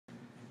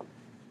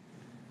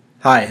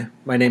Hi,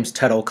 my name's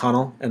Ted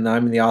O'Connell, and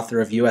I'm the author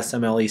of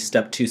USMLE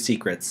Step 2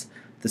 Secrets.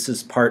 This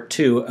is part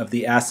 2 of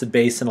the acid,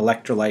 base, and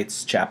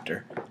electrolytes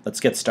chapter. Let's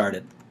get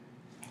started.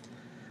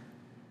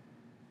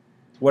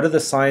 What are the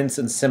signs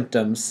and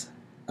symptoms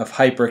of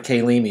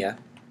hyperkalemia?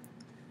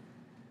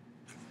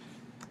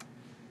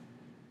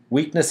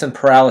 Weakness and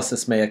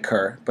paralysis may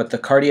occur, but the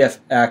cardiac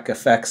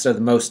effects are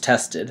the most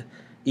tested.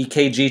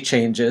 EKG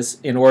changes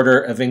in order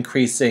of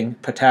increasing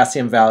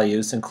potassium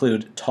values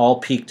include tall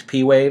peaked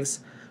P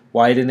waves,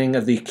 widening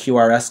of the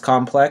QRS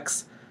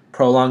complex,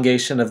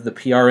 prolongation of the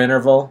PR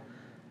interval,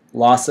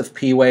 loss of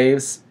P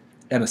waves,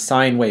 and a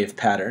sine wave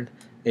pattern.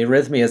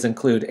 Arrhythmias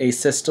include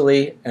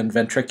asystole and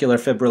ventricular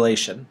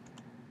fibrillation.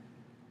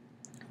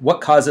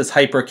 What causes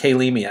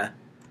hyperkalemia?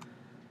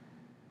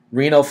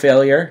 Renal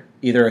failure,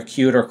 either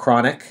acute or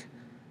chronic,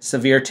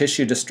 severe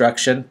tissue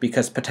destruction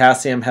because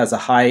potassium has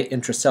a high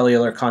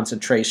intracellular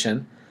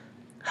concentration,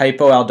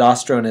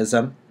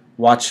 hypoaldosteronism,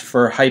 watch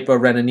for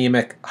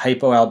hyporeninemic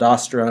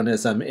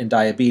hypoaldosteronism in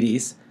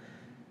diabetes,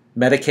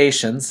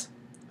 medications,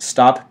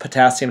 stop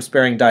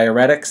potassium-sparing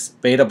diuretics,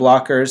 beta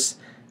blockers,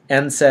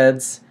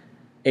 NSAIDs,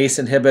 ACE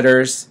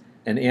inhibitors,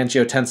 and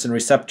angiotensin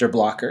receptor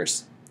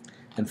blockers.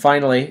 And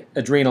finally,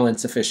 adrenal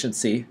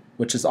insufficiency,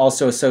 which is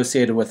also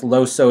associated with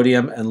low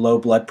sodium and low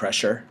blood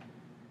pressure.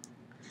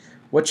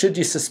 What should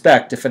you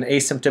suspect if an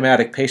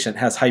asymptomatic patient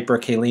has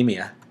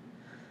hyperkalemia?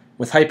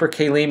 With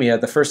hyperkalemia,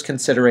 the first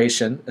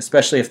consideration,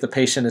 especially if the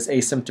patient is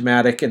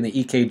asymptomatic and the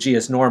EKG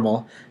is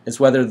normal, is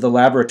whether the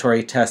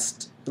laboratory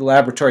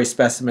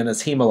specimen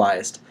is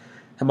hemolzyzed.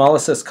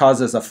 Hemolysis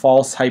causes a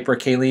false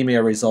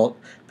hyperkalemia result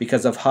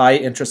because of high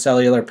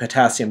intracellular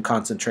potassium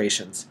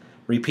concentrations.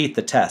 Repeat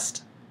the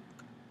test.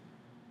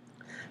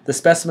 The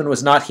specimen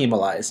was not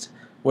hemolzyzed.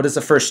 What is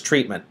the first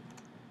treatment?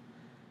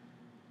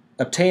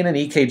 Obtain an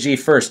EKG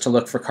first to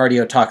look for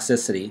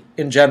cardiotoxicity.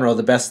 In general,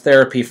 the best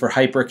therapy for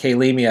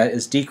hyperkalemia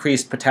is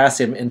decreased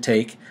potassium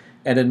intake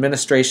and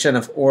administration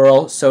of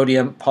oral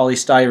sodium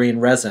polystyrene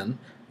resin,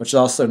 which is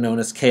also known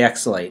as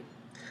K-exolate.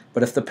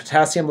 But if the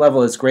potassium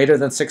level is greater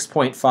than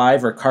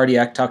 6.5 or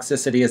cardiac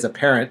toxicity is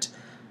apparent,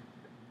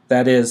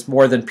 that is,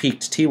 more than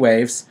peaked T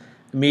waves,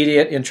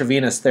 immediate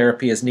intravenous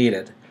therapy is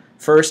needed.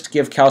 First,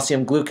 give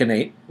calcium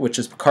gluconate, which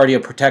is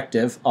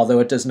cardioprotective,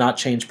 although it does not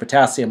change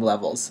potassium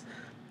levels.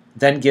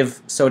 Then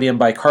give sodium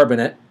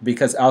bicarbonate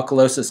because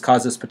alkalosis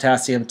causes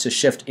potassium to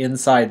shift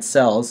inside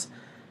cells,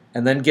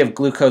 and then give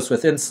glucose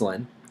with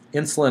insulin.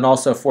 Insulin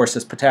also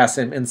forces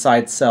potassium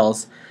inside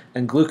cells,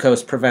 and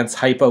glucose prevents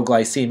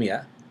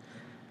hypoglycemia.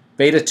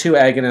 Beta-2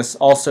 agonists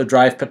also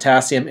drive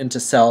potassium into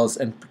cells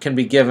and can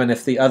be given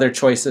if the other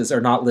choices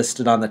are not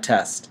listed on the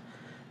test.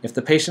 If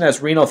the patient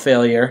has renal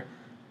failure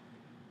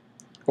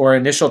or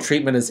initial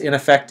treatment is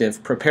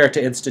ineffective, prepare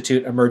to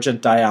institute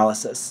emergent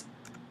dialysis.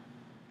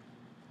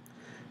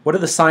 What are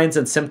the signs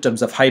and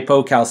symptoms of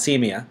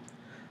hypocalcemia?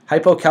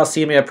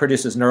 Hypocalcemia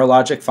produces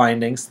neurologic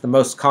findings, the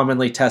most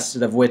commonly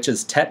tested of which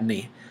is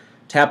tetany.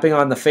 Tapping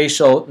on the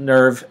facial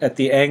nerve at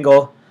the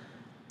angle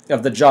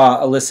of the jaw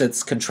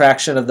elicits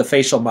contraction of the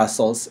facial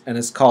muscles and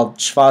is called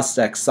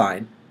Schwastek's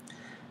sign.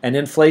 An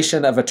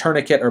inflation of a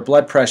tourniquet or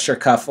blood pressure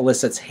cuff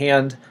elicits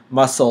hand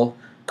muscle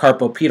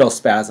carpopedal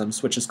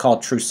spasms, which is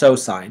called Trousseau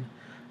sign.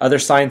 Other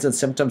signs and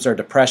symptoms are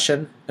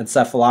depression,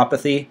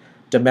 encephalopathy,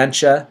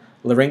 dementia,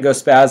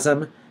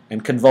 laryngospasm,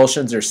 and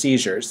convulsions or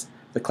seizures.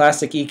 The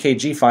classic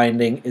EKG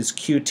finding is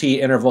QT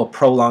interval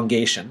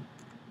prolongation.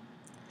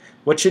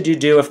 What should you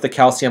do if the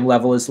calcium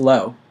level is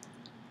low?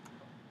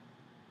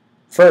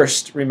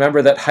 First,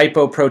 remember that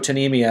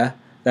hypoproteinemia,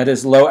 that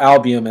is low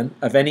albumin,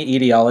 of any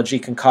etiology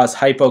can cause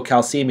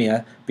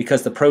hypocalcemia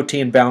because the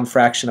protein-bound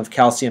fraction of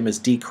calcium is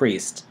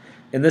decreased.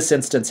 In this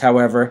instance,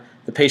 however,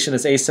 the patient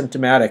is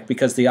asymptomatic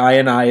because the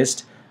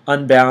ionized,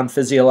 unbound,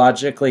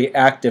 physiologically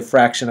active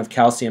fraction of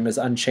calcium is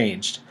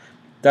unchanged.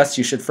 Thus,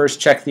 you should first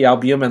check the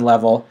albumin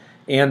level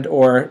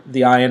and/or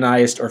the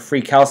ionized or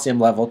free calcium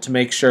level to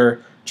make sure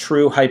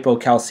true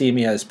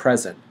hypocalcemia is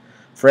present.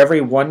 For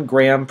every 1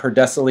 gram per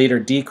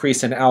deciliter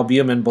decrease in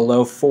albumin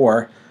below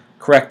 4,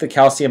 correct the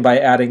calcium by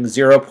adding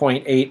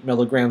 0.8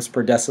 milligrams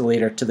per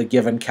deciliter to the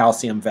given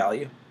calcium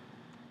value.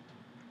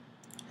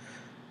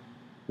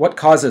 What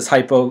causes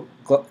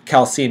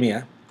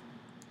hypocalcemia?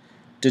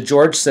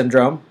 DeGeorge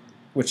syndrome,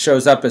 which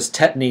shows up as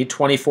tetany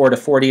 24 to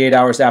 48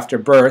 hours after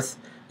birth,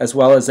 as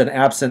well as an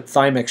absent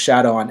thymic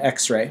shadow on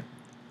X-ray.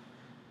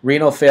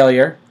 Renal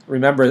failure,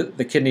 remember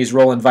the kidney's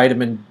role in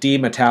vitamin D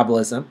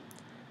metabolism.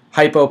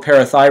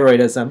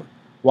 Hypoparathyroidism,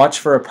 watch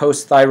for a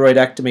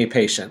post-thyroidectomy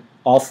patient.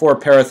 All 4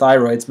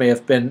 parathyroids may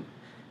have been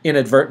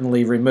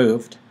inadvertently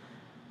removed.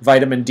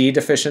 Vitamin D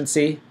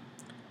deficiency.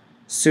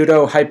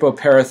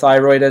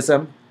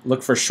 Pseudo-hypoparathyroidism,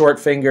 look for short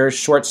fingers,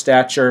 short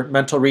stature,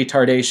 mental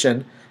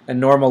retardation, and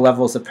normal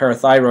levels of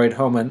parathyroid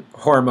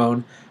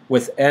hormone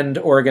with end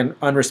organ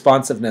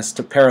unresponsiveness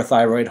to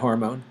parathyroid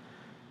hormone.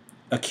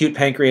 Acute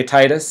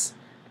pancreatitis,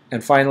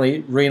 and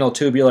finally, renal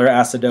tubular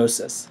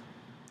acidosis.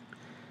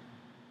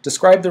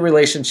 Describe the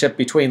relationship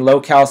between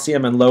low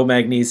calcium and low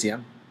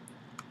magnesium.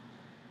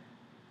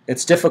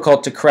 It's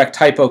difficult to correct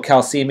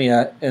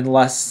hypocalcemia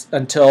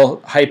until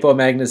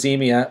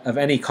hypomagnesemia of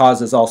any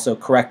cause is also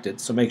corrected,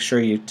 so make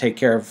sure you take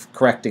care of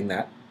correcting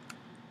that.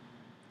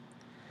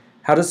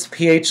 How does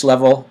pH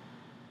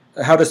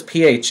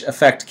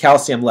affect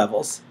calcium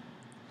levels?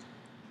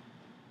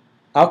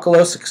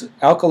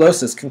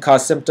 Alkalosis can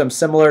cause symptoms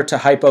similar to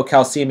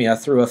hypocalcemia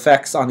through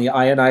effects on the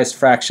ionized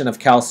fraction of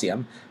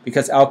calcium,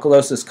 because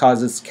alkalosis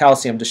causes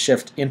calcium to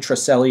shift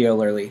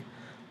intracellularly.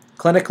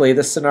 Clinically,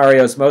 this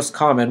scenario is most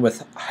common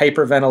with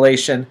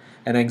hyperventilation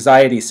and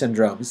anxiety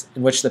syndromes,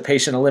 in which the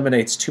patient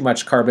eliminates too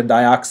much carbon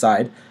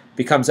dioxide,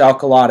 becomes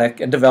alkalotic,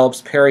 and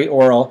develops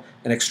perioral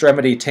and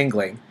extremity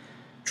tingling.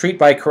 Treat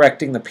by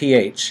correcting the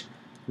pH.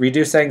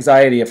 Reduce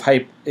anxiety if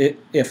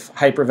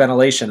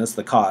hyperventilation is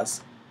the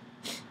cause.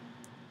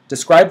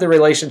 Describe the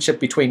relationship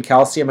between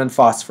calcium and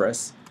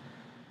phosphorus.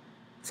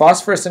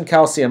 Phosphorus and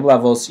calcium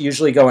levels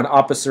usually go in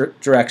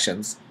opposite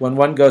directions. When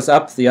one goes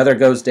up, the other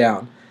goes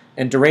down,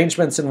 and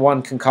derangements in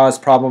one can cause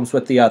problems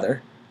with the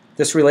other.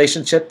 This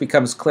relationship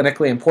becomes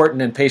clinically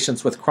important in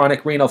patients with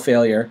chronic renal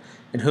failure,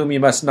 in whom you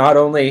must not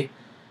only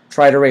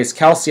try to raise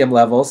calcium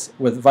levels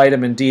with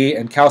vitamin D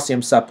and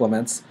calcium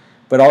supplements,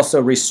 but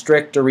also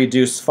restrict or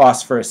reduce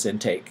phosphorus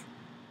intake.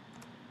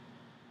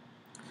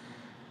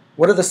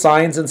 What are the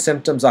signs and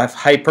symptoms of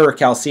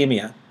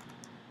hypercalcemia?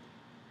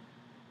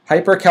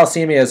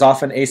 Hypercalcemia is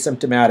often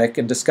asymptomatic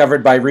and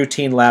discovered by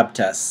routine lab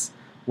tests.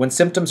 When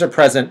symptoms are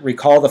present,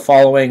 recall the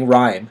following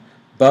rhyme: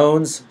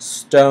 bones,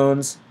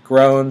 stones,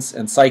 groans,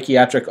 and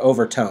psychiatric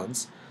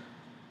overtones.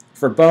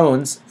 For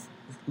bones,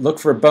 look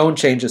for bone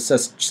changes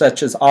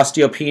such as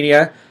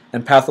osteopenia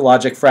and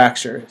pathologic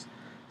fractures.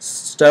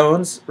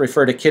 Stones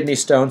refer to kidney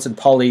stones and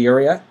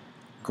polyuria.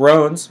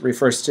 Groans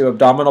refers to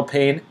abdominal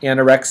pain,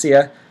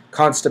 anorexia,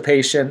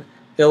 constipation,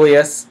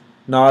 ileus,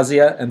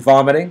 nausea, and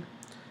vomiting.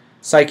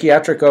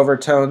 Psychiatric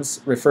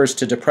overtones refers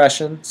to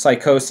depression,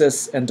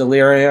 psychosis, and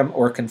delirium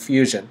or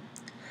confusion.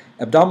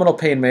 Abdominal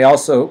pain may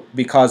also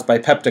be caused by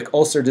peptic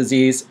ulcer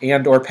disease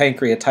and/or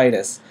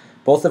pancreatitis,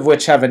 both of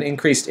which have an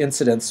increased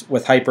incidence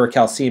with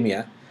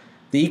hypercalcemia.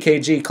 The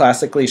EKG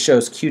classically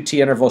shows QT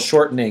interval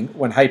shortening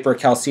when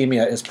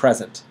hypercalcemia is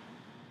present.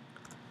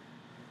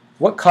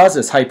 What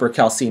causes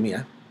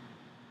hypercalcemia?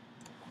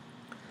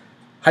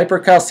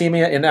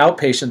 Hypercalcemia in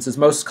outpatients is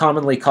most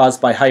commonly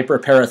caused by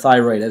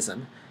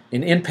hyperparathyroidism.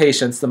 In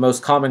inpatients, the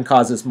most common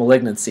cause is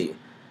malignancy.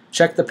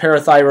 Check the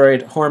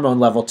parathyroid hormone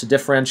level to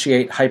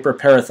differentiate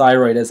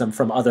hyperparathyroidism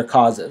from other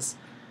causes.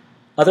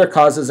 Other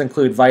causes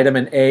include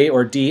vitamin A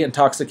or D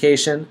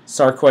intoxication,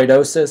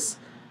 sarcoidosis,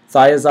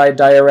 thiazide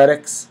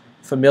diuretics,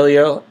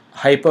 familial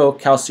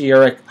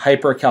hypocalciuric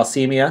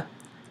hypercalcemia.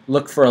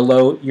 Look for a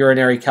low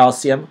urinary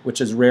calcium,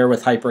 which is rare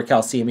with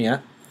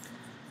hypercalcemia.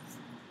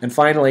 And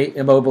finally,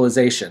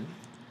 immobilization.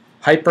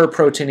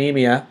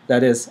 Hyperproteinemia,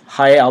 that is,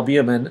 high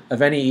albumin,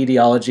 of any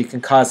etiology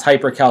can cause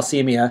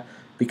hypercalcemia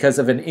because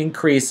of an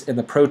increase in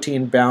the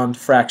protein-bound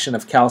fraction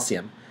of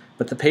calcium,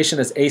 but the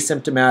patient is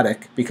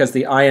asymptomatic because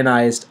the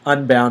ionized,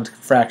 unbound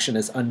fraction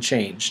is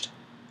unchanged.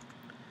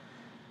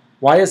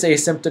 Why is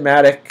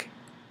asymptomatic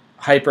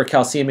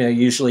hypercalcemia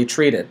usually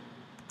treated?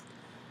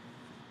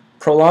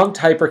 Prolonged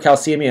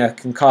hypercalcemia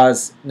can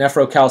cause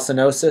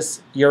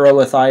nephrocalcinosis,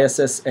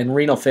 urolithiasis, and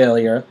renal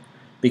failure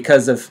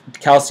because of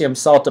calcium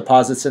salt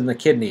deposits in the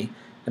kidney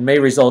and may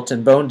result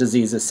in bone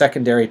diseases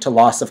secondary to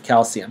loss of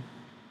calcium.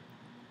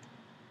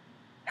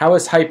 How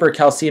is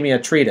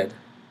hypercalcemia treated?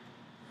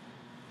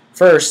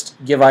 First,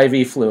 give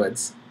IV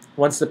fluids.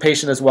 Once the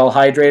patient is well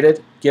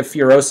hydrated, give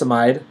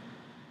furosemide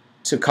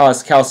to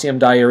cause calcium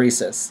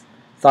diuresis.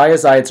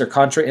 Thiazides are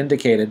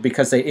contraindicated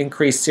because they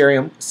increase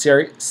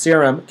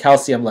serum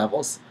calcium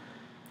levels.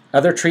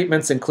 Other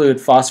treatments include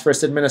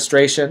phosphorus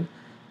administration.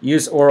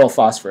 Use oral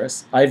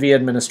phosphorus. IV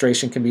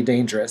administration can be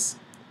dangerous.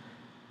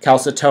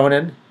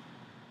 Calcitonin,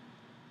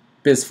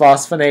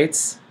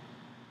 bisphosphonates,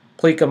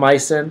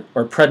 plecamycin,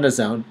 or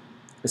prednisone,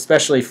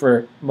 especially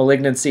for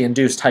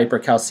malignancy-induced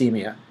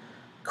hypercalcemia.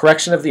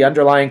 Correction of the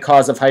underlying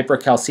cause of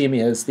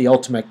hypercalcemia is the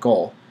ultimate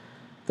goal.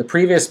 The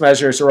previous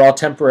measures are all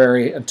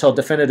temporary until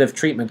definitive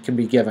treatment can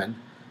be given.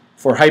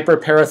 For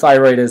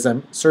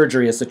hyperparathyroidism,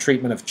 surgery is the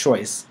treatment of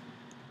choice.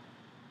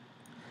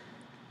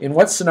 In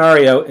what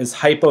scenario is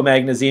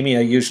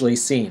hypomagnesemia usually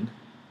seen?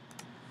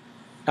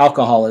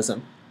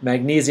 Alcoholism.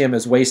 Magnesium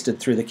is wasted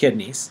through the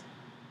kidneys.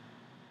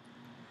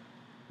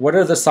 What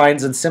are the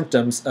signs and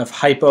symptoms of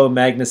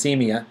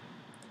hypomagnesemia?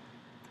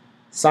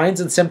 Signs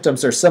and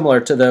symptoms are similar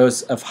to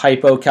those of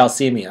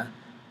hypocalcemia,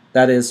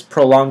 that is,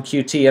 prolonged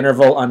QT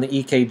interval on the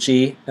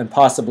EKG and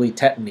possibly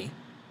tetany.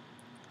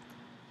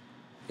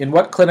 In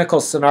what clinical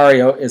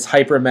scenario is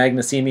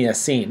hypermagnesemia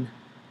seen?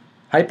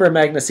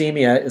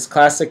 Hypermagnesemia is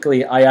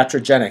classically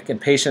iatrogenic in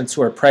patients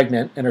who are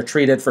pregnant and are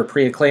treated for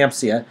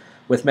preeclampsia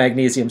with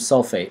magnesium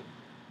sulfate.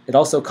 It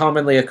also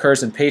commonly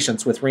occurs in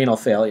patients with renal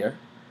failure.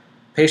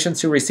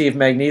 Patients who receive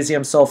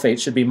magnesium sulfate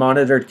should be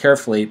monitored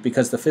carefully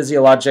because the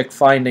physiologic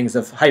findings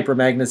of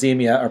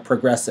hypermagnesemia are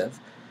progressive.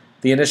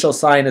 The initial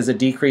sign is a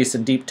decrease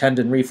in deep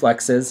tendon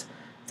reflexes,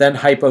 then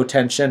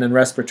hypotension and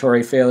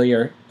respiratory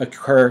failure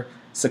occur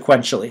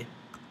sequentially.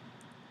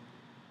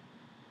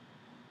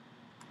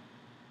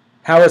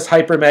 How is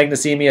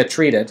hypermagnesemia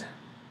treated?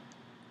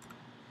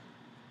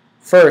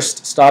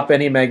 First, stop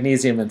any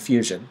magnesium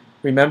infusion.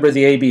 Remember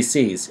the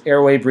ABCs,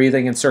 airway,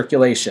 breathing, and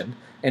circulation,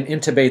 and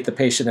intubate the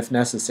patient if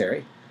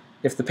necessary.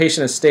 If the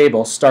patient is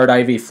stable, start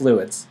IV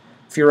fluids.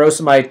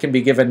 Furosemide can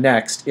be given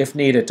next, if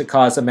needed, to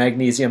cause a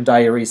magnesium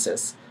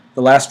diuresis.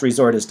 The last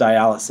resort is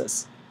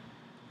dialysis.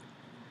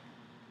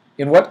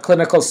 In what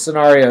clinical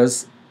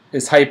scenarios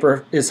is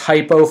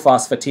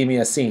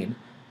hypophosphatemia seen?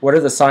 What are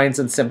the signs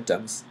and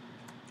symptoms?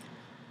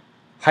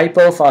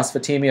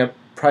 Hypophosphatemia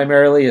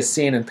primarily is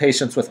seen in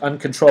patients with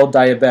uncontrolled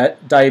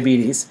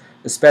diabetes,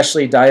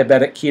 especially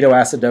diabetic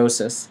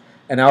ketoacidosis,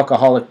 and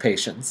alcoholic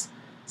patients.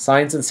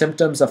 Signs and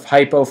symptoms of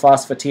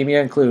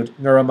hypophosphatemia include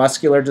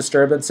neuromuscular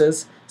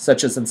disturbances,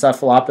 such as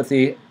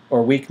encephalopathy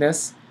or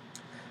weakness,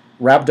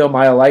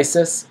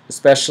 rhabdomyolysis,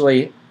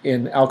 especially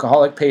in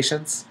alcoholic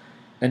patients,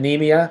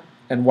 anemia,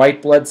 and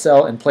white blood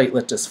cell and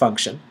platelet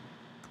dysfunction.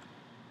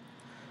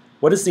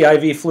 What is the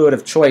IV fluid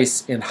of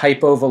choice in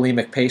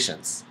hypovolemic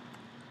patients?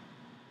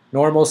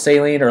 Normal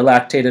saline or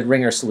lactated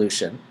Ringer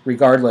solution,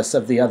 regardless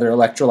of the other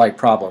electrolyte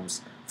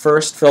problems.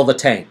 First, fill the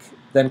tank,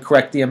 then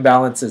correct the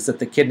imbalances that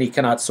the kidney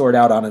cannot sort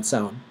out on its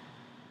own.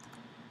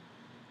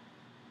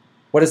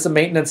 What is the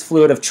maintenance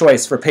fluid of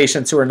choice for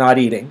patients who are not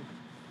eating?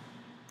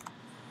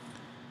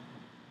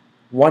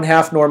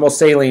 1/2 normal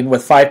saline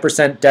with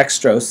 5%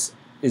 dextrose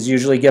is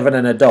usually given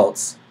in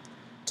adults.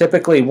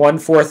 Typically,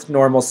 1/4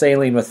 normal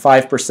saline with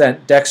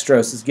 5%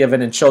 dextrose is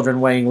given in children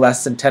weighing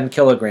less than 10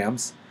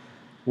 kilograms.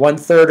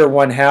 1/3 or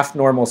 1/2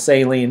 normal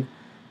saline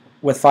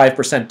with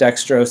 5%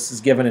 dextrose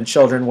is given in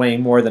children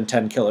weighing more than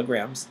 10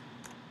 kilograms.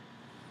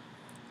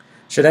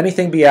 Should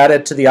anything be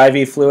added to the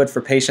IV fluid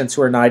for patients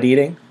who are not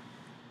eating?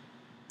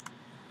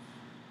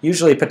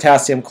 Usually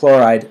potassium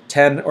chloride,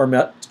 10 or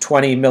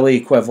 20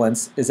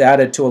 milliequivalents, is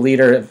added to a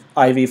liter of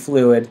IV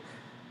fluid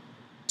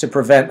to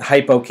prevent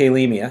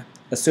hypokalemia,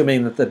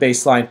 assuming that the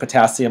baseline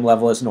potassium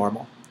level is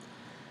normal.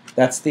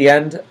 That's the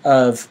end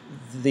of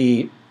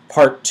the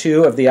Part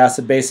 2 of the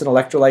acid, base, and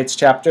electrolytes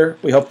chapter.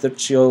 We hope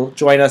that you'll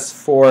join us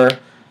for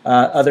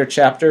other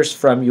chapters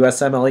from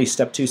USMLE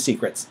Step 2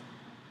 Secrets.